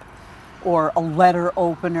stamp or a letter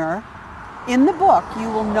opener. In the book, you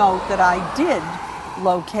will note that I did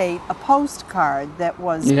locate a postcard that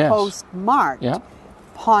was postmarked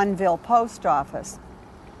Pondville Post Office.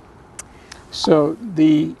 So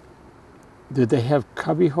did they have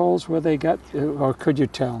cubby holes where they got, or could you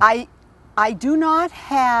tell? I do not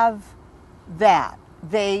have that.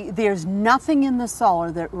 There's nothing in the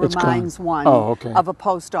cellar that reminds one of a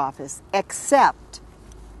post office, except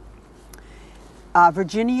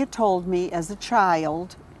Virginia told me as a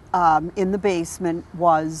child in the basement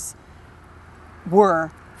were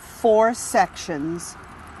 4 sections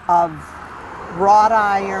of wrought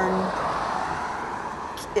iron,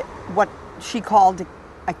 what she called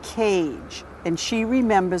a cage, and she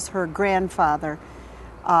remembers her grandfather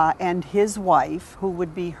and his wife, who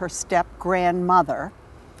would be her step-grandmother,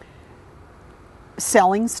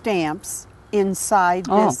 selling stamps inside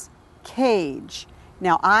this cage.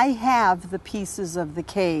 Now, I have the pieces of the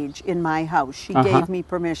cage in my house. She gave me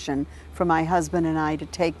permission for my husband and I to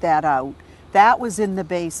take that out. That was in the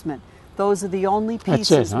basement. Those are the only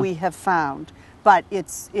pieces we have found. But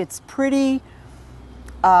it's pretty...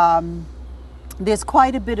 there's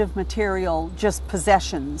quite a bit of material, just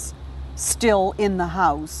possessions, still in the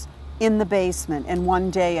house, in the basement, and one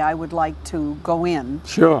day I would like to go in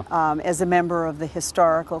as a member of the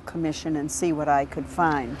Historical Commission and see what I could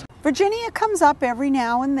find. Virginia comes up every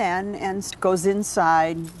now and then and goes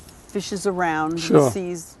inside, fishes around, and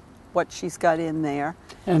sees what she's got in there.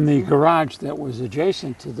 And the garage that was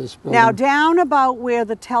adjacent to this building. Now, down about where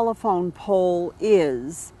the telephone pole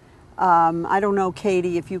is, I don't know,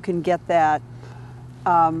 Katie, if you can get that.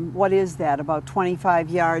 What is that? About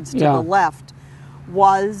 25 yards to the left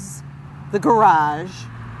was the garage,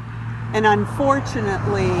 and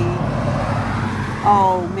unfortunately,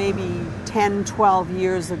 maybe 10, 12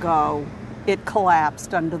 years ago, it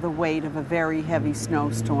collapsed under the weight of a very heavy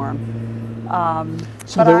snowstorm. I'm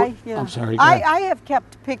sorry. I have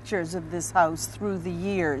kept pictures of this house through the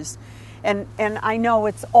years, and I know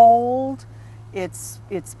it's old, it's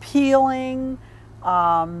peeling.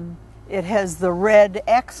 It has the red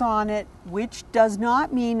X on it, which does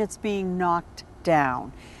not mean it's being knocked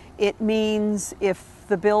down. It means if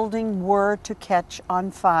the building were to catch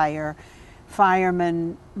on fire,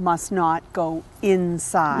 firemen must not go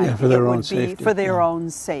inside. Yeah, for their own safety. For their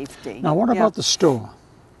own safety. Now, what about the store?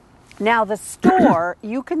 Now the store,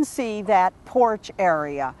 you can see that porch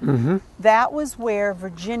area. Mm-hmm. That was where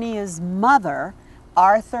Virginia's mother,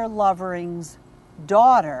 Arthur Lovering's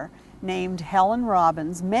daughter, named Helen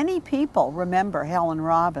Robbins. Many people remember Helen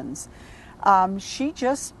Robbins. She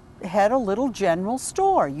just had a little general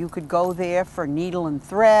store. You could go there for needle and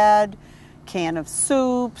thread, can of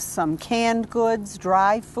soup, some canned goods,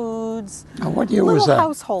 dry foods. What year was that? Little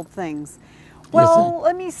household things. Well,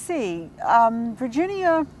 let me see.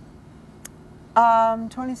 Virginia,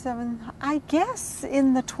 27, I guess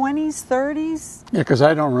in the 20s, 30s. Yeah, because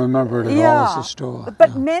I don't remember it at all as a store.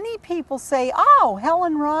 But many people say, oh,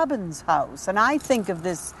 Helen Robbins' house. And I think of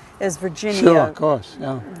this as Virginia. Sure, of course,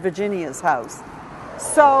 yeah. Virginia's house.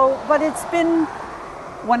 So, but it's been,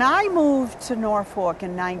 when I moved to Norfolk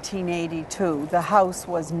in 1982, the house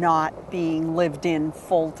was not being lived in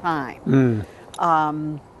full time.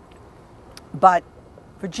 But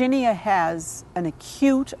Virginia has an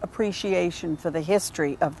acute appreciation for the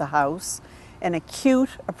history of the house, an acute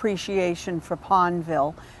appreciation for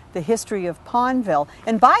Pondville, the history of Pondville.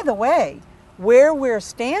 And by the way, where we're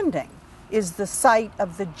standing is the site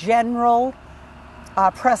of the General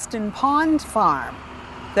Preston Pond Farm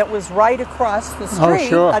that was right across the street. Oh,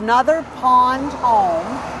 sure. Another pond home,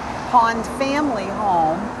 pond family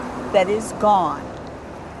home that is gone.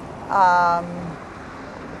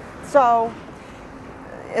 So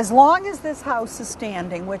as long as this house is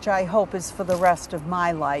standing, which I hope is for the rest of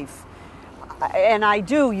my life, and I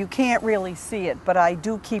do, you can't really see it, but I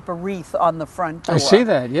do keep a wreath on the front door. I see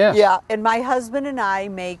that, yes. Yeah, and my husband and I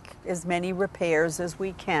make as many repairs as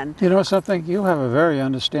we can. You know something? You have a very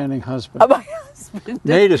understanding husband. My husband.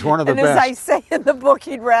 Nate is one of the and best. And as I say in the book,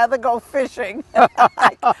 he'd rather go fishing.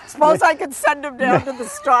 I suppose I could send him down to the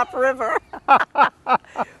Stop River.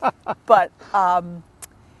 But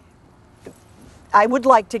I would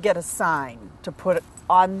like to get a sign to put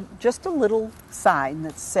on, just a little sign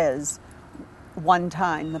that says, one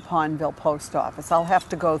time the Pondville Post Office. I'll have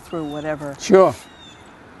to go through whatever, Sure.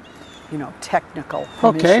 Technical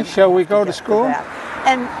Okay, permission shall I we have to go to get school? for that.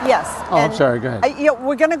 And yes. Oh, I'm sorry, go ahead.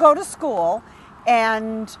 We're going to go to school,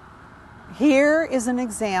 and here is an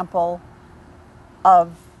example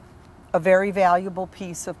of a very valuable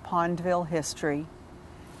piece of Pondville history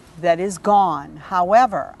that is gone.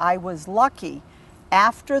 However, I was lucky.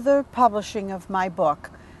 After the publishing of my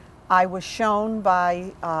book, I was shown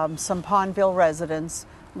by some Pondville residents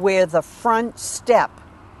where the front step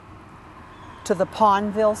to the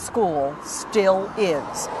Pondville School still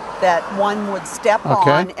is, that one would step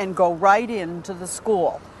on and go right into the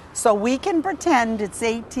school. So we can pretend it's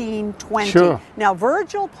 1820. Sure. Now,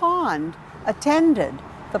 Virgil Pond attended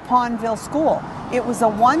the Pondville School. It was a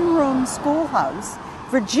one-room schoolhouse.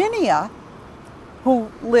 Virginia,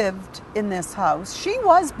 who lived in this house, she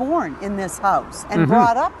was born in this house and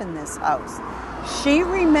brought up in this house. She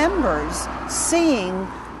remembers seeing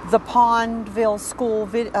the Pondville School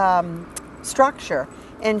structure,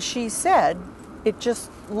 and she said it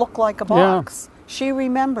just looked like a box. Yeah. She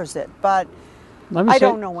remembers it, but I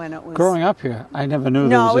don't know when it was. Growing up here, I never knew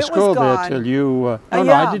there was a school there till you...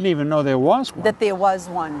 No, I didn't even know there was one. That there was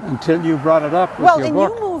one. Until you brought it up with your book. Well,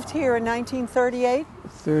 and you moved here in 1938?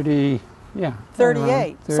 38.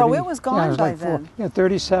 30, so it was gone by like then.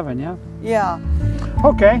 37, yeah. Yeah.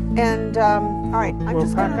 Okay. And, all right,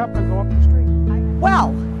 we'll pack up and go up the street.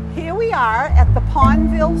 Well, here we are at the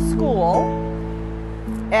Pondville School.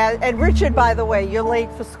 And Richard, by the way, you're late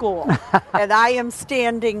for school. And I am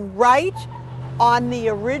standing right on the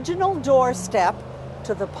original doorstep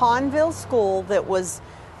to the Pondville School that was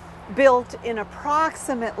built in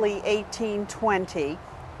approximately 1820.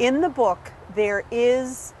 In the book, there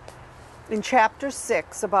is, in chapter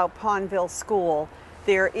 6 about Pondville School,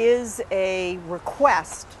 there is a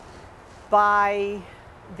request by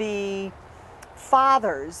the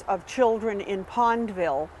fathers of children in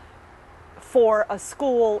Pondville for a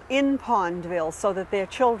school in Pondville so that their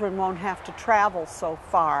children won't have to travel so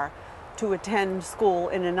far to attend school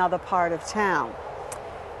in another part of town.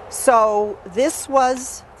 So this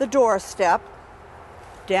was the doorstep.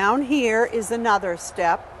 Down here is another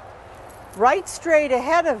step. Right straight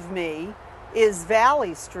ahead of me is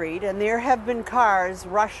Valley Street, and there have been cars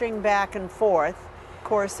rushing back and forth. Of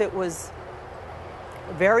course, it was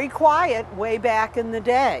very quiet way back in the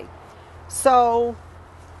day. So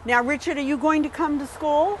now, Richard, are you going to come to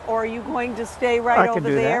school, or are you going to stay right over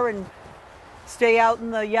there and stay out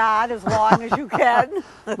in the yard as long as you can?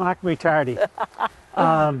 Mark me tardy.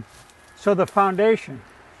 So the foundation.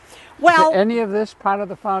 Well, is any of this part of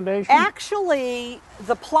the foundation? Actually,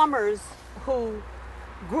 the plumbers who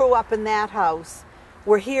grew up in that house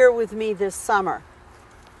were here with me this summer.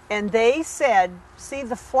 And they said, see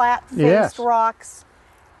the flat-faced Yes. rocks?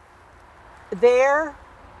 Their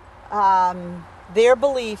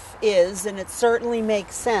belief is, and it certainly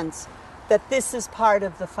makes sense, that this is part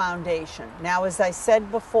of the foundation. Now, as I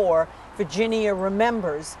said before, Virginia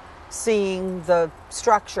remembers seeing the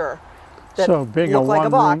structure that So being a looked like a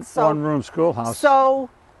box. one-room schoolhouse. So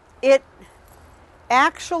it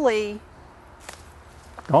actually...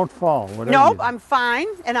 Don't fall. Whatever Nope, you do. I'm fine.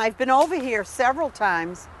 And I've been over here several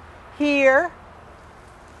times. Here,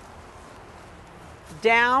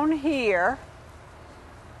 down here,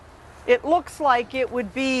 it looks like it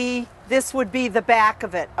would be, this would be the back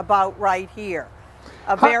of it, about right here.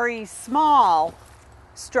 A very small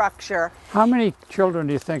structure. How many children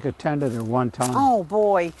do you think attended at one time? Oh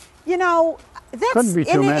boy, you know, that's Couldn't be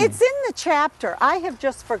too many. It's in the chapter. I have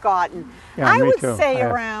just forgotten. Yeah, I me would too. say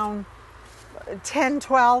around 10,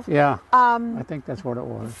 12. Yeah, I think that's what it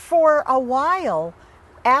was. For a while,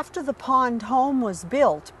 after the Pond home was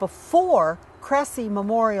built, before Cressy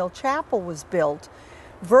Memorial Chapel was built,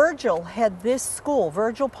 Virgil Pond had this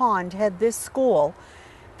school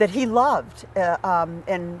that he loved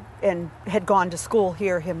and had gone to school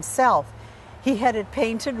here himself. He had it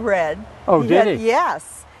painted red. Oh, did he?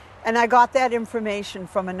 Yes. And I got that information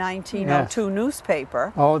from a 1902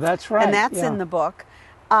 newspaper. Oh, that's right. And that's in the book.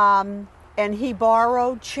 And he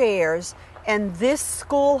borrowed chairs, and this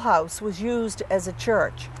schoolhouse was used as a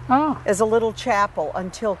church, as a little chapel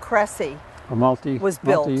until Cressy was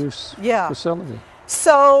built. Multi-use Yeah. facility.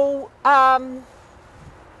 So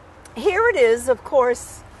here it is, of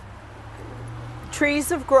course, trees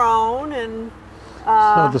have grown and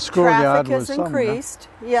So the schoolyard traffic has was somewhere. increased.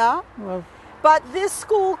 Yeah. Well, But this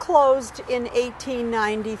school closed in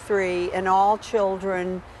 1893, and all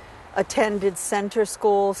children attended center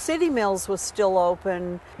school. City Mills was still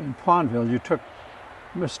open. in Pondville, you took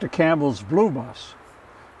Mr. Campbell's blue bus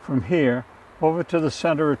from here over to the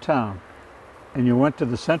center of town, and you went to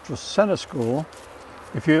the center school.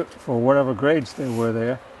 If you, for whatever grades there were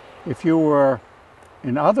there, if you were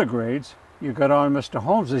in other grades, you got on Mr.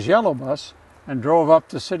 Holmes's yellow bus and drove up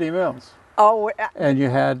to City Mills. Oh, And you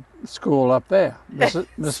had school up there. Mrs.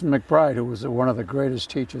 McBride, who was one of the greatest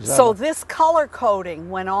teachers ever. so this color coding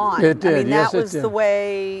went on. It did, I mean, yes, that it was did. the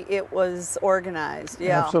way it was organized.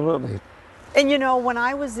 Yeah. Absolutely. And you know, when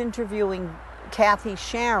I was interviewing Kathy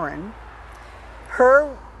Sharon, her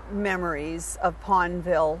memories of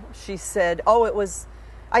Pondville, she said,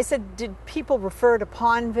 I said, did people refer to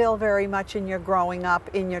Pondville very much in your growing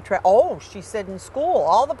up, in your she said in school,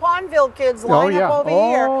 all the Pondville kids line up over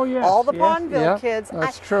here. Yes, all the yes, Pondville yeah, kids.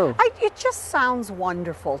 That's true. It just sounds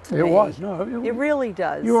wonderful to me. It was. No, It really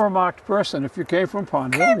does. You were a marked person. If you came from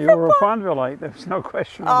Pondville, you were a Pondvilleite. There's no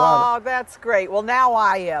question about it. Oh, that's great. Well, now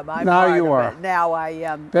I am. I'm Now part you of are. it. Now I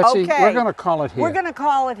am. Betsy, okay. we're going to call it here. We're going to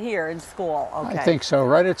call it here in school. Okay. I think so.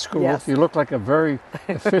 Right at school. Yes. You look like a very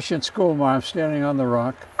efficient schoolmarm standing on the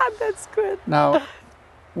rock. That's good. Now,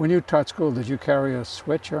 when you taught school, did you carry a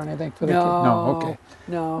switch or anything for the kids? No. Okay.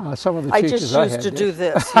 No. Some of the I teachers just I used had to did. do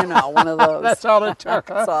this, one of those. That's all it took,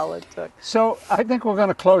 huh? That's all it took. So I think we're going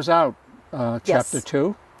to close out chapter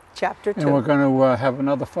 2. Chapter 2. And we're going to have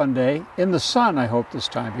another fun day in the sun, I hope, this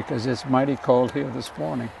time, because it's mighty cold here this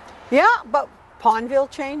morning. Yeah, but Pondville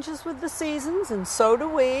changes with the seasons, and so do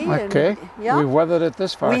we. Okay. And, yeah. We weathered it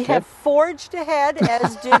this far, We kid. have forged ahead,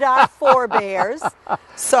 as did our forebears.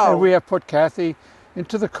 So, And we have put Kathy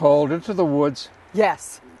into the cold, into the woods,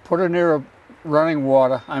 yes. put her near a running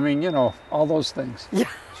water. I mean, all those things. Yeah.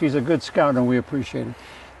 She's a good scout, and we appreciate it.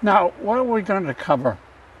 Now, what are we going to cover?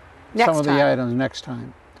 Next Some of the time. items next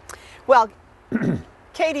time. Well,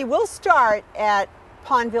 Katie, we'll start at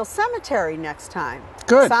Pondville Cemetery next time.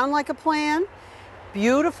 Good. Sound like a plan?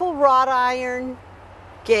 Beautiful wrought iron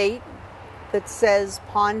gate that says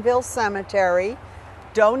Pondville Cemetery,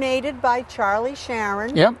 donated by Charlie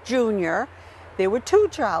Sharon Yep. Jr. There were 2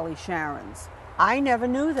 Charlie Sharons. I never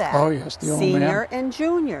knew that. Oh, yes, the old Senior man. and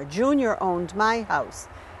Junior. Junior owned my house.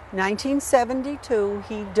 1972,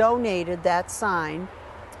 he donated that sign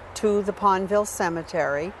to the Pondville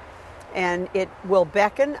Cemetery, and it will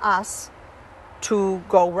beckon us to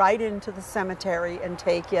go right into the cemetery and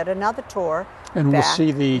take yet another tour And we'll back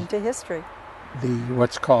see the into history.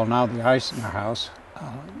 what's called now the Eisner House.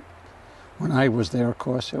 When I was there, of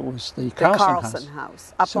course, it was the The Carlson House.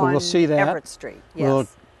 House up So on we'll see that. Everett Street. Yes. We'll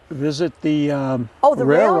visit the, the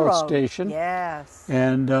railroad station. Yes.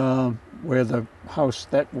 And where the house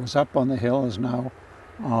that was up on the hill is now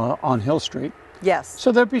on Hill Street. Yes.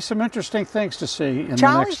 So there'll be some interesting things to see in the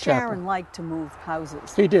Charlie next chapter. Sharon liked to move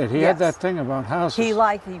houses. He did. He had Yes. that thing about houses. He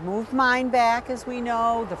moved mine back, as we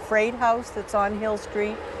know. The freight house that's on Hill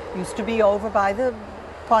Street used to be over by the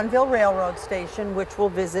Pondville Railroad Station, which we'll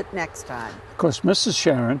visit next time. Of course, Mrs.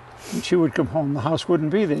 Sharon, when she would come home, the house wouldn't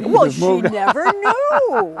be there. You'd Well, have she moved. never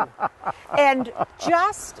knew. And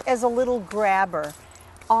just as a little grabber,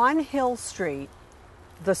 on Hill Street,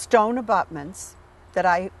 the stone abutments that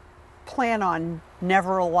I plan on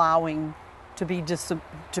never allowing to be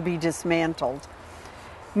dismantled,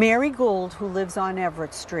 Mary Gould, who lives on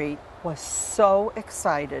Everett Street, was so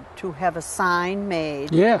excited to have a sign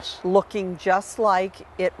made, Yes. looking just like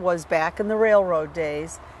it was back in the railroad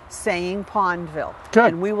days, saying Pondville. Good.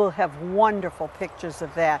 And we will have wonderful pictures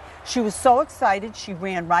of that. She was so excited, she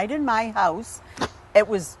ran right in my house. It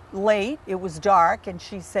was late, it was dark, and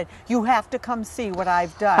she said, "You have to come see what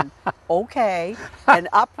I've done." Okay. And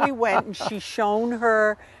up we went, and she shone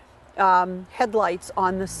her headlights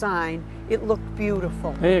on the sign. It looked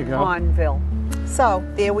beautiful. There you go. Pondville. So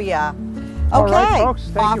there we are. Okay, All right, folks,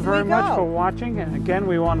 thank off you very we much go. for watching. And again,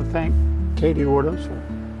 we want to thank Katie Woodhams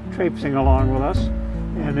for traipsing along with us,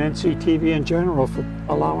 and NCTV in general for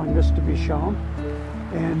allowing this to be shown.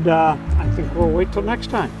 And I think we'll wait till next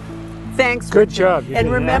time. Thanks. Good Richard. job. You And did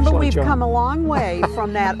an remember, excellent we've job. come a long way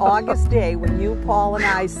from that August day when you, Paul, and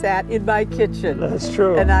I sat in my kitchen. That's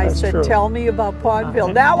true. And I That's said, true. "Tell me about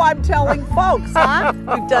Pondville." Now I'm telling folks, huh?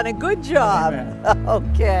 We've done a good job. Amen.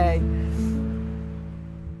 Okay.